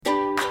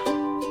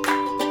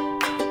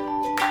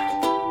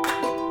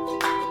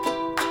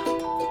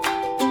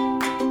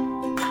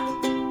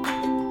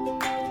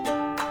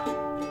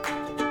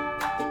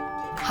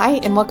Hi,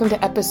 and welcome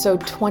to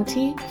episode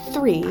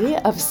 23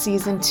 of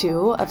season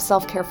 2 of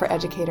Self-Care for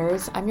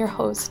Educators. I'm your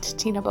host,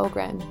 Tina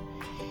Bogren.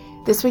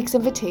 This week's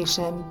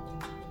invitation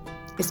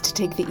is to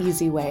take the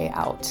easy way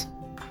out.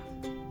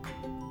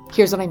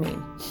 Here's what I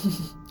mean.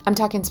 I'm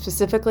talking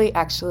specifically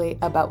actually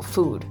about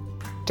food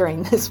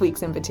during this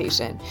week's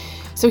invitation.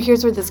 So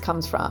here's where this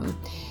comes from.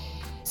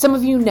 Some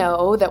of you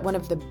know that one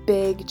of the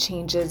big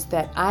changes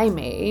that I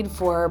made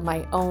for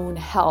my own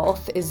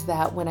health is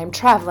that when I'm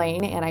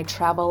traveling, and I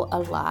travel a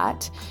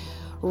lot,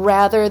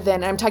 rather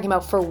than, I'm talking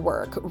about for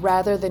work,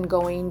 rather than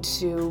going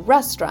to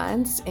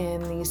restaurants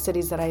in the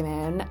cities that I'm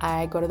in,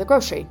 I go to the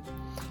grocery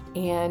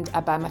and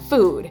I buy my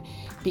food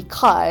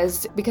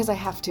because I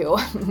have to.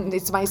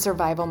 It's my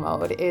survival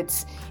mode.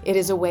 It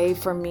is a way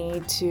for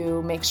me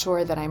to make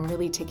sure that I'm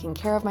really taking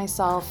care of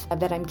myself,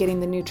 that I'm getting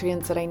the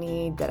nutrients that I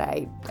need, that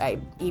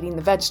I'm eating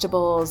the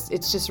vegetables.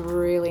 It's just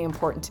really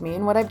important to me.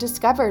 And what I've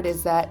discovered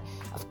is that,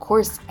 of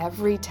course,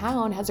 every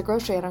town has a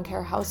grocery. I don't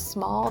care how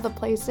small the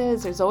place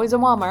is. There's always a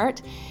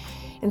Walmart.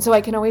 And so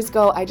I can always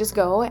go, I just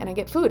go and I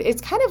get food.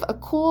 It's kind of a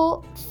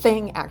cool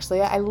thing,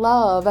 actually. I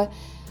love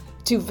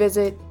to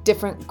visit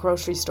different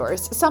grocery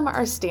stores. Some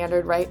are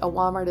standard, right? A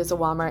Walmart is a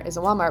Walmart is a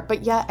Walmart,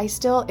 but yet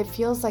it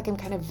feels like I'm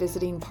kind of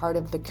visiting part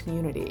of the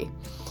community.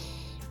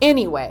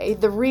 Anyway,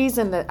 the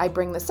reason that I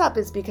bring this up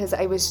is because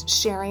I was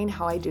sharing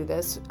how I do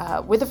this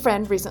with a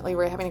friend recently.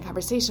 We were having a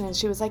conversation and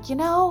she was like,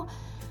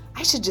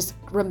 I should just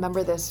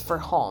remember this for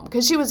home,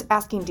 because she was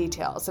asking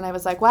details. And I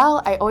was like,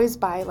 well, I always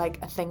buy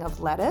like a thing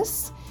of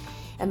lettuce.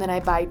 And then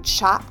I buy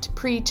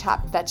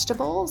pre-chopped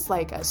vegetables,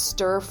 like a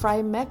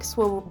stir-fry mix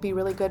will be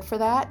really good for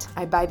that.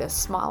 I buy the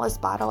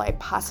smallest bottle I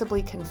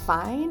possibly can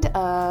find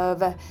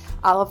of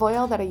olive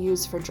oil that I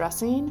use for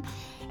dressing.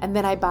 And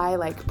then I buy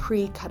like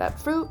pre-cut up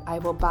fruit. I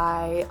will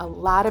buy a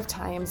lot of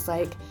times,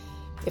 like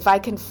if I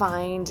can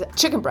find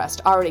chicken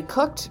breast already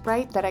cooked,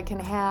 right, that I can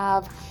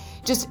have,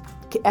 just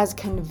as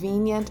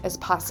convenient as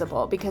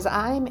possible, because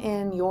I'm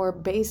in your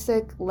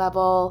basic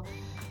level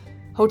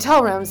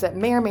hotel rooms that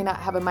may or may not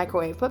have a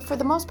microwave, but for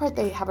the most part,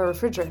 they have a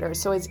refrigerator,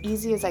 so as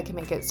easy as I can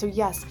make it. So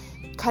yes,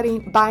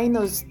 buying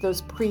those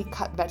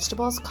pre-cut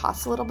vegetables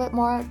costs a little bit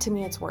more. To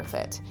me, it's worth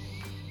it.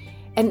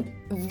 And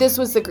this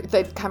was the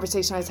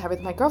conversation I was having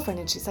with my girlfriend,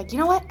 and she's like, you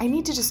know what? I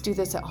need to just do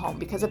this at home,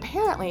 because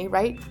apparently,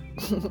 right,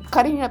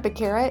 cutting up a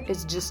carrot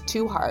is just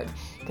too hard,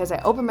 because I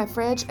open my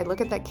fridge, I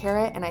look at that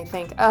carrot, and I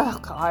think, oh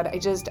God, I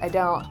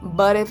don't.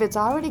 But if it's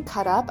already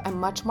cut up, I'm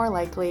much more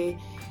likely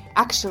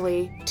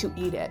actually to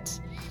eat it.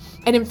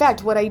 And in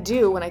fact, what I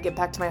do when I get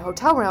back to my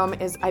hotel room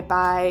is I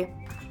buy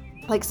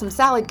like some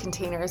salad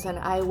containers, and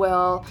I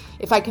will,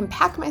 if I can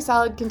pack my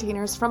salad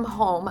containers from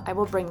home, I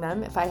will bring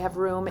them if I have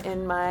room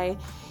in my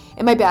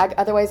bag.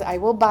 Otherwise, I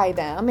will buy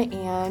them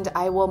and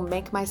I will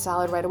make my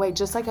salad right away,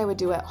 just like I would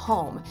do at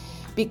home.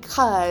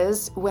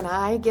 Because when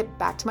I get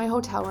back to my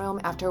hotel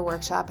room after a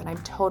workshop and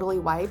I'm totally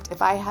wiped,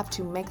 if I have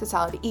to make the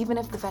salad, even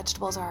if the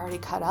vegetables are already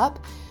cut up,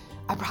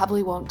 I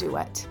probably won't do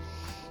it.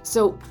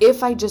 So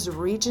if I just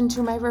reach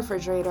into my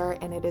refrigerator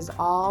and it is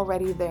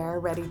already there,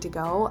 ready to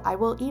go, I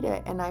will eat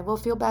it and I will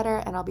feel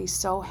better and I'll be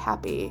so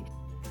happy.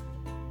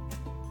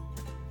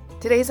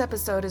 Today's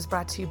episode is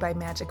brought to you by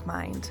Magic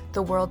Mind,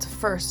 the world's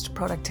first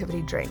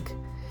productivity drink.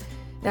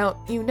 Now,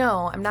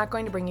 I'm not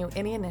going to bring you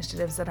any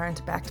initiatives that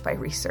aren't backed by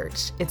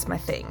research. It's my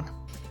thing.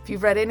 If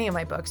you've read any of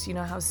my books, you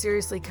know how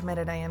seriously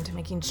committed I am to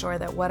making sure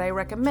that what I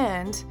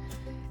recommend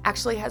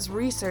actually has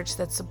research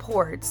that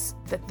supports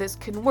that this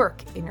can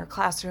work in your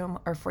classroom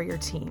or for your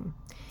team.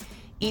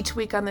 Each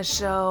week on the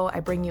show, I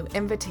bring you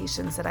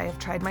invitations that I have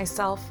tried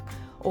myself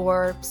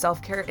or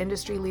self-care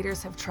industry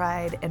leaders have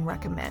tried and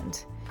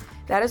recommend.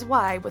 That is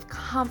why, with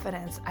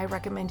confidence, I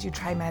recommend you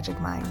try Magic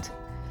Mind.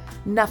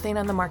 Nothing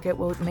on the market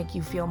will make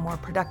you feel more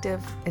productive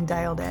and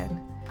dialed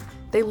in.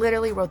 They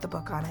literally wrote the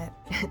book on it.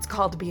 It's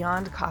called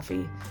Beyond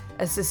Coffee,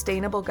 a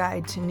sustainable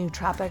guide to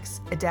nootropics,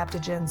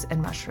 adaptogens, and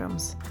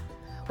mushrooms.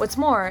 What's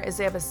more is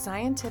they have a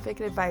scientific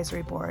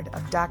advisory board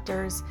of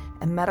doctors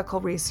and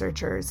medical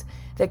researchers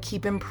that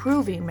keep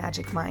improving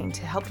Magic Mind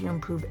to help you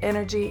improve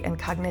energy and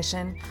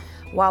cognition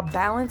while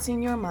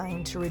balancing your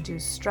mind to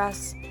reduce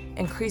stress,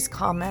 increase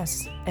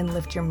calmness, and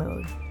lift your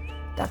mood.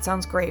 That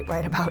sounds great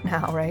right about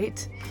now,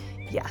 right?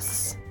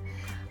 Yes.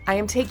 I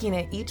am taking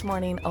it each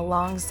morning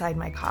alongside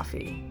my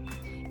coffee.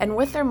 And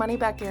with their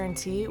money-back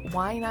guarantee,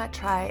 why not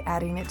try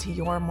adding it to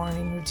your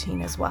morning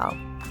routine as well?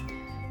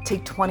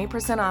 Take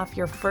 20% off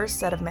your first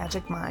set of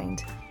Magic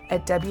Mind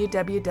at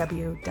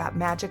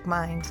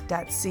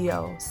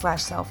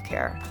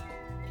www.magicmind.co/selfcare.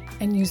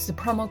 And use the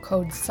promo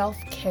code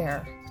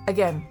SELFCARE.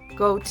 Again,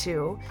 go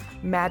to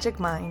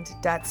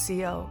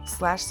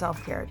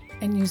magicmind.co/selfcare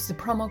and use the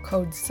promo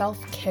code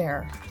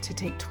SELFCARE to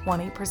take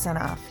 20%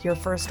 off your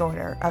first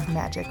order of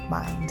Magic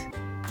Mind.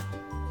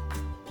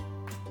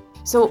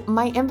 So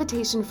my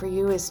invitation for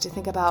you is to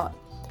think about,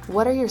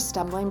 what are your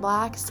stumbling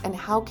blocks, and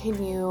how can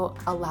you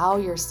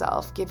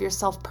give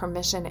yourself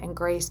permission and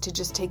grace to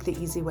just take the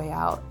easy way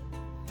out?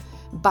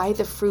 Buy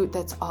the fruit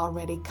that's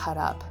already cut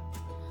up.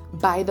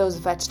 Buy those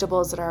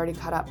vegetables that are already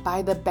cut up.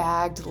 Buy the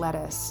bagged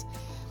lettuce.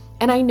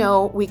 And I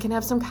know we can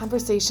have some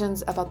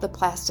conversations about the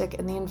plastic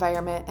and the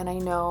environment, and I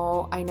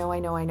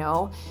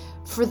know.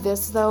 For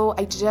this though,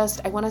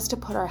 I want us to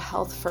put our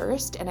health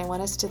first, and I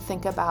want us to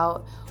think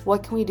about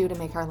what can we do to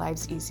make our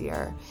lives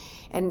easier.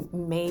 And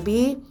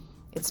maybe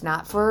it's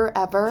not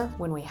forever.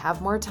 When we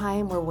have more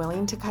time, we're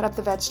willing to cut up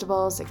the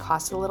vegetables. It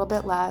costs a little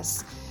bit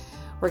less.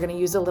 We're going to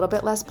use a little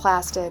bit less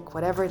plastic,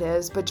 whatever it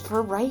is. But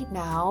for right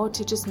now,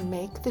 to just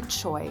make the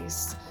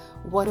choice,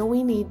 what do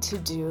we need to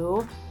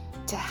do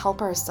to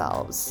help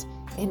ourselves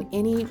in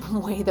any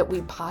way that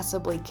we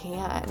possibly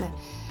can?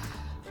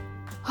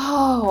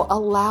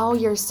 Allow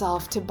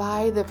yourself to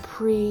buy the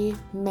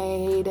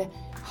pre-made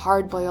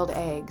hard-boiled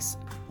eggs.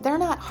 They're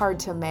not hard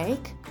to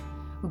make,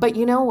 but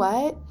you know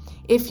what?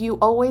 If you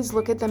always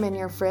look at them in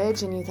your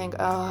fridge and you think,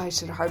 I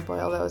should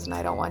hard-boil those and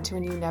I don't want to,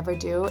 and you never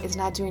do, it's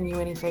not doing you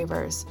any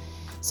favors.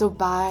 So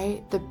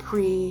buy the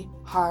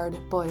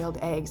pre-hard-boiled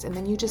eggs, and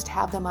then you just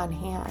have them on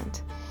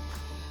hand.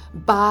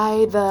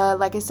 Buy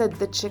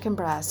the chicken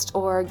breast,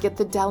 or get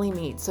the deli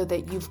meat so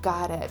that you've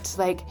got it.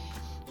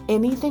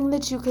 Anything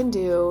that you can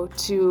do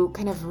to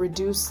kind of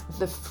reduce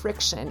the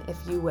friction, if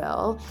you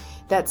will,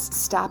 that's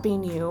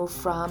stopping you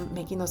from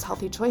making those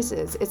healthy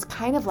choices. It's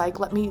kind of like,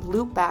 let me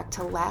loop back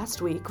to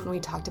last week when we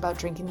talked about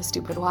drinking the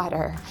stupid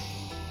water,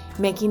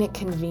 making it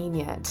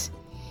convenient.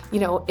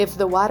 If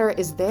the water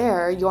is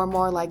there, you're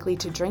more likely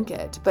to drink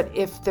it. But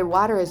if the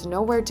water is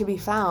nowhere to be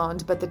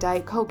found, but the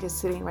Diet Coke is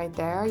sitting right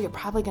there, you're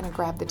probably going to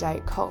grab the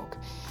Diet Coke.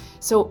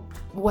 So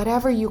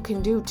whatever you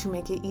can do to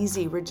make it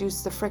easy,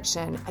 reduce the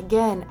friction.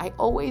 Again, I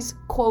always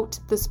quote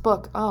this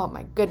book. Oh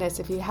my goodness,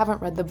 if you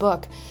haven't read the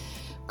book,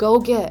 go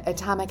get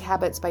Atomic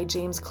Habits by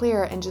James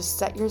Clear and just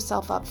set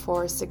yourself up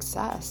for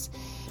success.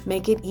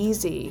 Make it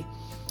easy.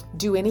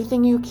 Do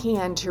anything you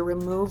can to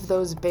remove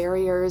those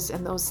barriers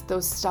and those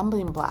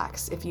stumbling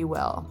blocks, if you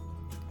will.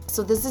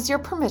 So this is your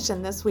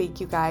permission this week,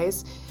 you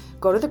guys.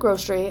 Go to the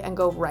grocery and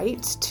go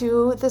right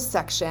to the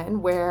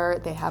section where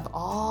they have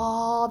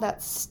all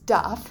that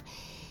stuff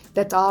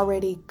that's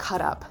already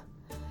cut up.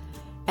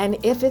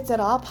 And if it's at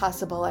all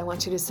possible, I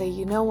want you to say,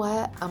 you know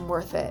what? I'm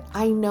worth it.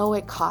 I know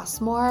it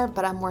costs more,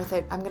 but I'm worth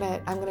it. I'm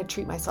gonna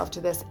treat myself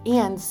to this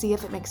and see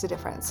if it makes a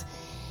difference.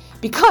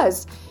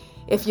 Because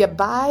if you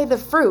buy the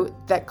fruit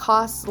that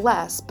costs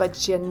less,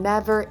 but you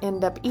never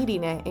end up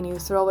eating it and you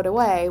throw it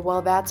away,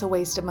 well, that's a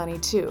waste of money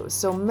too.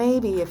 So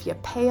maybe if you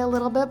pay a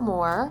little bit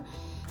more,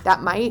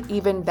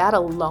 that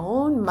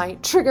alone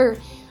might trigger,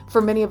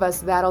 for many of us,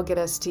 that'll get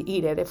us to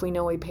eat it if we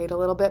know we paid a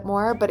little bit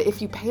more. But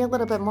if you pay a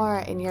little bit more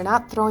and you're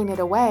not throwing it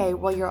away,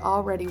 well, you're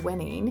already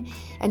winning.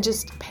 And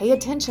just pay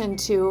attention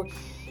to,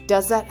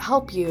 does that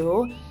help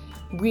you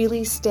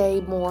really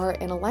stay more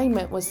in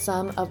alignment with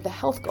some of the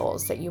health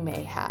goals that you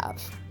may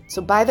have?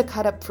 So buy the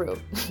cut up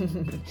fruit,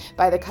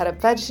 buy the cut up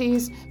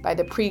veggies, buy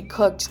the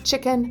pre-cooked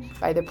chicken,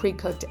 buy the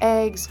pre-cooked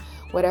eggs,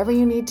 whatever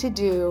you need to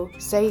do,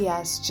 say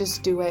yes,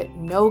 just do it.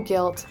 No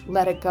guilt,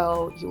 let it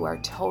go. You are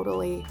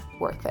totally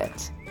worth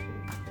it.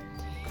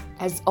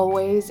 As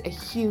always, a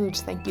huge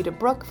thank you to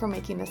Brooke for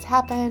making this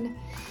happen.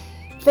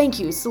 Thank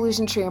you,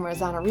 Solution Tree and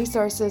Marzano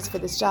Resources, for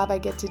this job I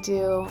get to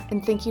do.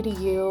 And thank you to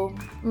you,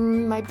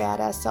 my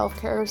badass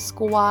self-care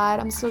squad.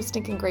 I'm so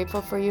stinking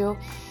grateful for you.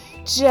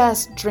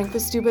 Just drink the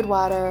stupid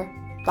water,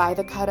 buy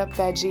the cut up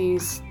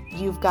veggies.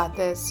 You've got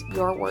this.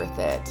 You're worth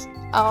it.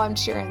 Oh, I'm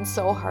cheering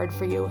so hard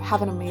for you.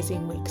 Have an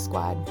amazing week,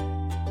 squad.